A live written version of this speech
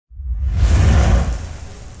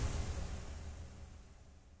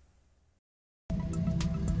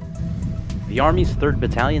The Army's 3rd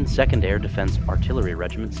Battalion, 2nd Air Defense Artillery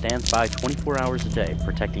Regiment stands by 24 hours a day,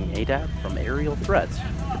 protecting ADAT from aerial threats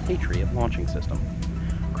with the Patriot launching system.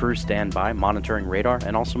 Crews stand by monitoring radar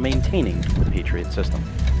and also maintaining the Patriot system.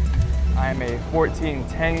 I'm a 14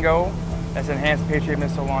 Tango, that's Enhanced Patriot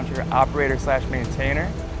Missile Launcher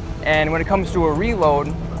Operator/Maintainer. And when it comes to a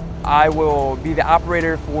reload, I will be the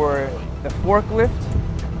operator for the forklift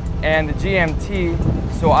and the GMT,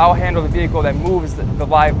 so I'll handle the vehicle that moves the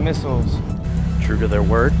live missiles. True to their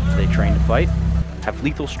word, they train to fight, have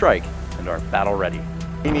lethal strike, and are battle ready.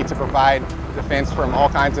 We need to provide defense from all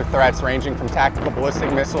kinds of threats, ranging from tactical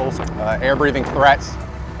ballistic missiles, air-breathing threats,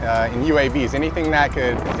 and UAVs. Anything that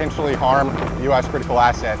could potentially harm U.S. critical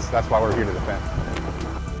assets, that's why we're here to defend.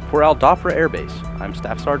 For Dhafra Air Base, I'm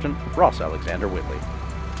Staff Sergeant Ross Alexander Whitley.